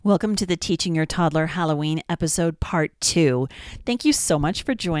Welcome to the Teaching Your Toddler Halloween episode part 2. Thank you so much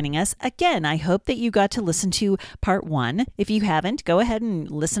for joining us. Again, I hope that you got to listen to part 1. If you haven't, go ahead and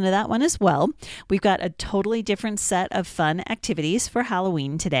listen to that one as well. We've got a totally different set of fun activities for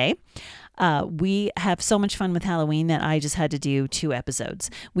Halloween today. We have so much fun with Halloween that I just had to do 2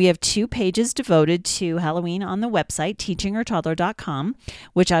 episodes. We have 2 pages devoted to Halloween on the website, teachingyourtoddler.com,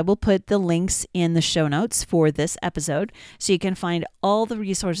 which I will put the links in the show notes for this episode. So you can find all the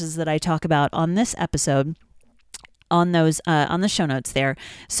resources that I talk about on this episode on those on the show notes there.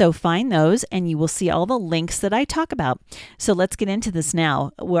 So find those and you will see all the links that I talk about. So let's get into this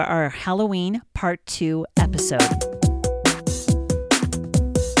now. We're our Halloween part 2 episode.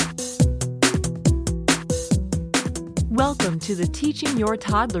 Welcome to the Teaching Your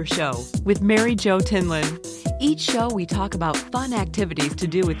Toddler Show with Mary Jo Tinlin. Each show we talk about fun activities to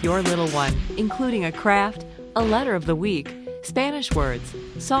do with your little one, including a craft, a letter of the week, Spanish words,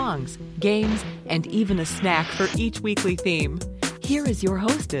 songs, games, and even a snack for each weekly theme. Here is your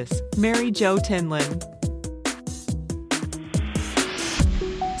hostess, Mary Jo Tinlin.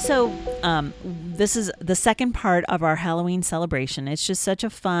 So, this is the second part of our Halloween celebration. It's just such a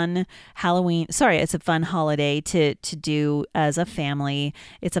fun it's a fun holiday to do as a family.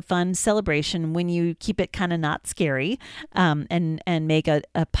 It's a fun celebration when you keep it kind of not scary, and make a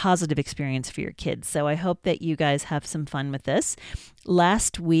positive experience for your kids. So I hope that you guys have some fun with this.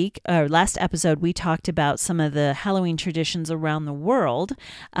 Last episode, we talked about some of the Halloween traditions around the world.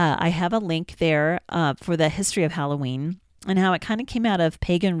 I have a link there for the history of Halloween and how it kind of came out of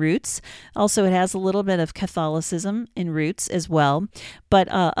pagan roots. Also, it has a little bit of Catholicism in roots as well. But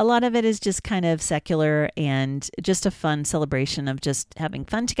a lot of it is just kind of secular and just a fun celebration of just having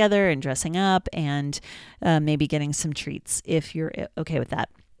fun together and dressing up and maybe getting some treats if you're okay with that.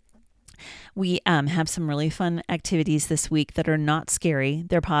 We have some really fun activities this week that are not scary.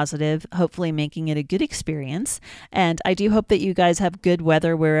 They're positive, hopefully making it a good experience. And I do hope that you guys have good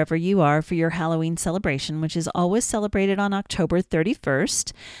weather wherever you are for your Halloween celebration, which is always celebrated on October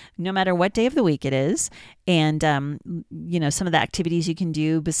 31st, no matter what day of the week it is. And, some of the activities you can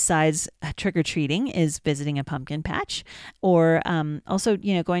do besides trick-or-treating is visiting a pumpkin patch or also,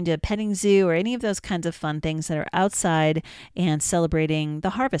 going to a petting zoo or any of those kinds of fun things that are outside and celebrating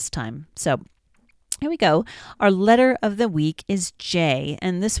the harvest time. So here we go. Our letter of the week is J,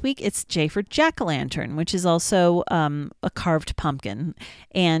 and this week it's J for jack-o'-lantern, which is also a carved pumpkin.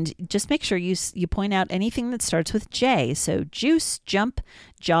 And just make sure you point out anything that starts with J. So juice, jump,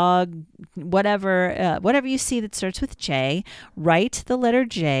 jog, whatever you see that starts with J. Write the letter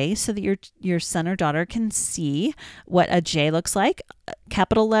J so that your son or daughter can see what a J looks like,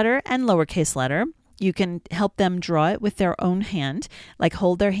 capital letter and lowercase letter. You can help them draw it with their own hand, like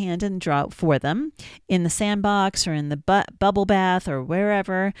hold their hand and draw it for them in the sandbox or in the bubble bath or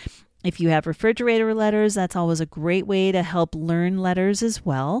wherever. If you have refrigerator letters, that's always a great way to help learn letters as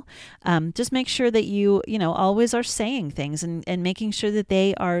well. Just make sure that you always are saying things and making sure that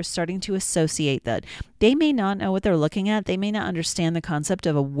they are starting to associate that. They may not know what they're looking at. They may not understand the concept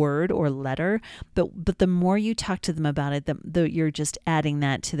of a word or letter, but the more you talk to them about it, you're just adding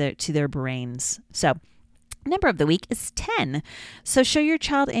that to their brains. So, number of the week is 10. So show your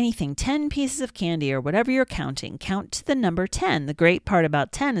child anything, 10 pieces of candy or whatever you're counting. Count to the number 10. The great part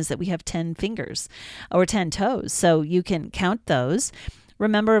about 10 is that we have 10 fingers or 10 toes. So you can count those.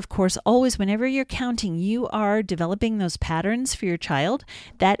 Remember, of course, always whenever you're counting, you are developing those patterns for your child.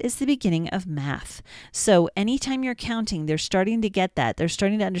 That is the beginning of math. So anytime you're counting, they're starting to get that. They're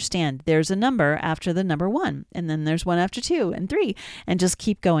starting to understand there's a number after the number 1, and then there's 1 after 2 and 3, and just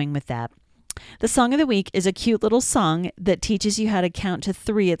keep going with that. The song of the week is a cute little song that teaches you how to count to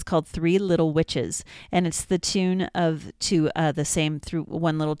 3. It's called 3 Little Witches, and it's the tune of the same through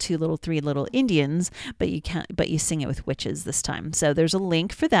 1 little, 2 little, 3 little Indians, but you sing it with witches this time. So there's a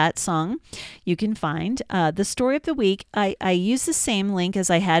link for that song you can find. The story of the week, I use the same link as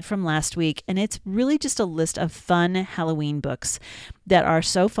I had from last week, and it's really just a list of fun Halloween books that are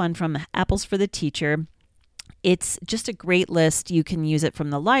so fun from Apples for the Teacher. It's just a great list. You can use it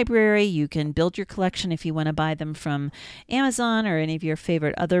from the library. You can build your collection if you want to buy them from Amazon or any of your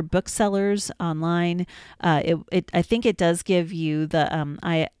favorite other booksellers online. I think it does give you the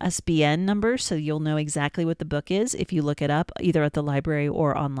ISBN number, so you'll know exactly what the book is if you look it up either at the library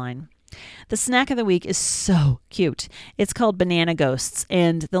or online. The snack of the week is so cute. It's called Banana Ghosts,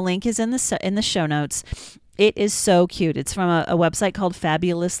 and the link is in the show notes. It is so cute. It's from a website called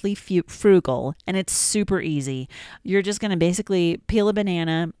Fabulously Frugal, and it's super easy. You're just going to basically peel a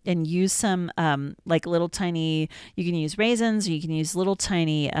banana and use some like little tiny, you can use raisins, you can use little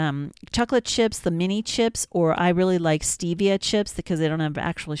tiny chocolate chips, the mini chips, or I really like stevia chips because they don't have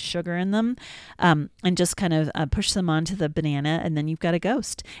actually sugar in them, and just kind of push them onto the banana, and then you've got a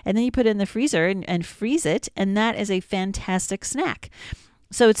ghost. And then you put it in the freezer and freeze it, and that is a fantastic snack.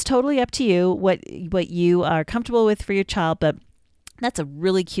 So it's totally up to you what you are comfortable with for your child, but that's a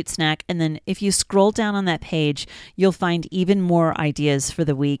really cute snack. And then if you scroll down on that page, you'll find even more ideas for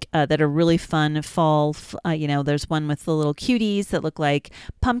the week that are really fun fall. There's one with the little cuties that look like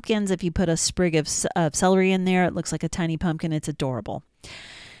pumpkins. If you put a sprig of celery in there, it looks like a tiny pumpkin. It's adorable.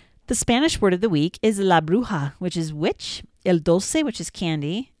 The Spanish word of the week is la bruja, which is witch, el dulce, which is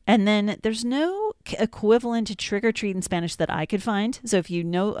candy. And then there's no equivalent to trick or treat in Spanish that I could find. So if you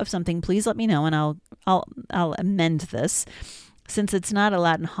know of something, please let me know, and I'll amend this since it's not a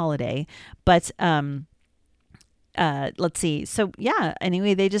Latin holiday. But let's see. So yeah.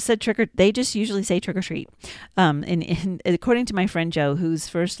 Anyway, they just said they just usually say trick or treat. According to my friend Joe, whose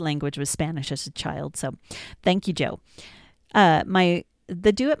first language was Spanish as a child. So thank you, Joe.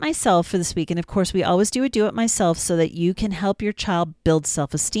 The do-it-myself for this week, and of course we always do a do-it-myself so that you can help your child build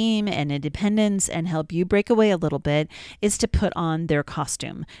self-esteem and independence and help you break away a little bit, is to put on their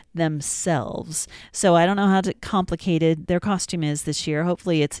costume themselves. So I don't know how complicated their costume is this year.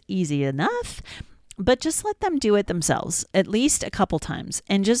 Hopefully it's easy enough. But just let them do it themselves at least a couple times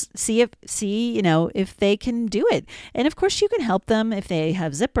and just see if they can do it. And of course you can help them if they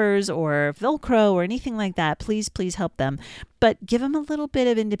have zippers or Velcro or anything like that. Please help them. But give them a little bit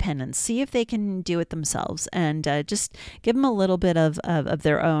of independence. See if they can do it themselves, and just give them a little bit of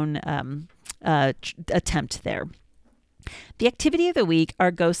their own attempt there. The activity of the week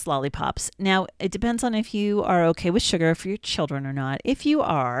are ghost lollipops. Now, it depends on if you are okay with sugar for your children or not. If you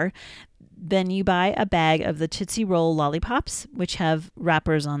are, then you buy a bag of the Tootsie Roll lollipops, which have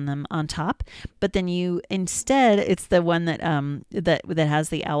wrappers on them on top. But then it's the one that has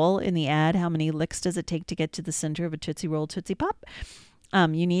the owl in the ad. How many licks does it take to get to the center of a Tootsie Roll Tootsie Pop?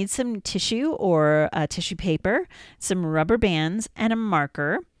 You need some tissue or tissue paper, some rubber bands, and a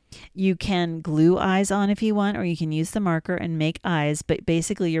marker. You can glue eyes on if you want, or you can use the marker and make eyes, but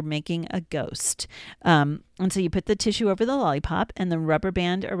basically you're making a ghost. And so you put the tissue over the lollipop and the rubber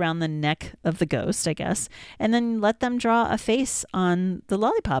band around the neck of the ghost, I guess, and then let them draw a face on the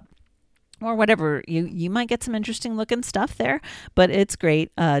lollipop. Or whatever, you might get some interesting looking stuff there, but it's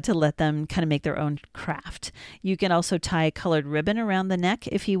great to let them kind of make their own craft. You can also tie colored ribbon around the neck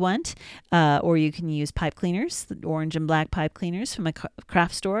if you want, or you can use pipe cleaners, the orange and black pipe cleaners from a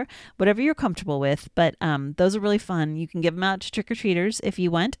craft store, whatever you're comfortable with. But those are really fun. You can give them out to trick-or-treaters if you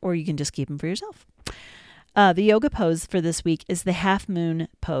want, or you can just keep them for yourself. The yoga pose for this week is the half moon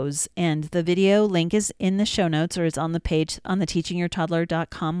pose, and the video link is in the show notes, or is on the page on the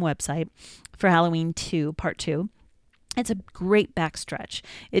teachingyourtoddler.com website for Halloween 2, part 2. It's a great backstretch.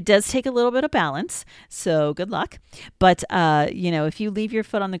 It does take a little bit of balance, so good luck. But if you leave your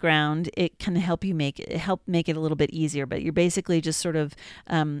foot on the ground, it can help make it a little bit easier. But you're basically just sort of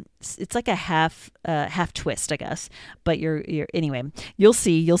it's like a half twist, I guess. But you're anyway. You'll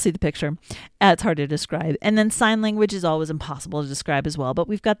see the picture. It's hard to describe. And then sign language is always impossible to describe as well. But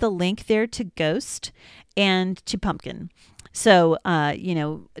we've got the link there to ghost and to pumpkin. So,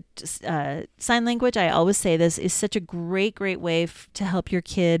 sign language, I always say this, is such a great way to help your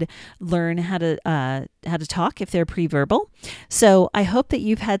kid learn how to talk if they're pre-verbal. So I hope that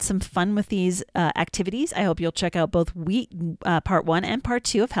you've had some fun with these activities. I hope you'll check out both part 1 and part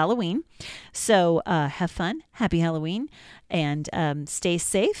 2 of Halloween. So have fun. Happy Halloween. And stay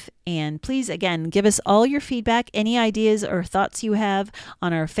safe. And please, again, give us all your feedback, any ideas or thoughts you have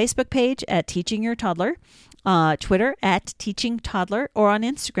on our Facebook page at Teaching Your Toddler, Twitter at Teaching Toddler, or on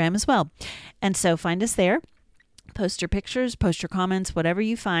Instagram as well. And so find us there. Post your pictures, post your comments, whatever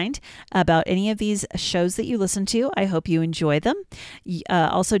you find about any of these shows that you listen to. I hope you enjoy them.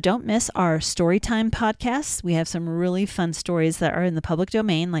 Also, don't miss our Storytime podcasts. We have some really fun stories that are in the public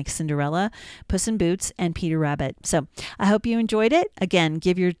domain, like Cinderella, Puss in Boots, and Peter Rabbit. So I hope you enjoyed it. Again,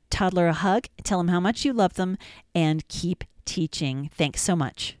 give your toddler a hug, tell them how much you love them, and keep teaching. Thanks so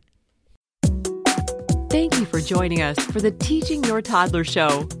much. Thank you for joining us for the Teaching Your Toddler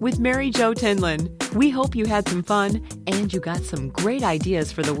Show with Mary Jo Tinlin. We hope you had some fun and you got some great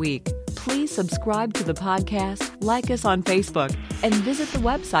ideas for the week. Please subscribe to the podcast, like us on Facebook, and visit the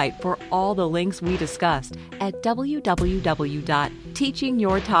website for all the links we discussed at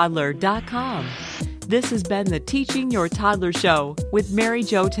www.teachingyourtoddler.com. This has been the Teaching Your Toddler Show with Mary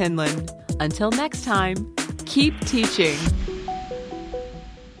Jo Tinlin. Until next time, keep teaching.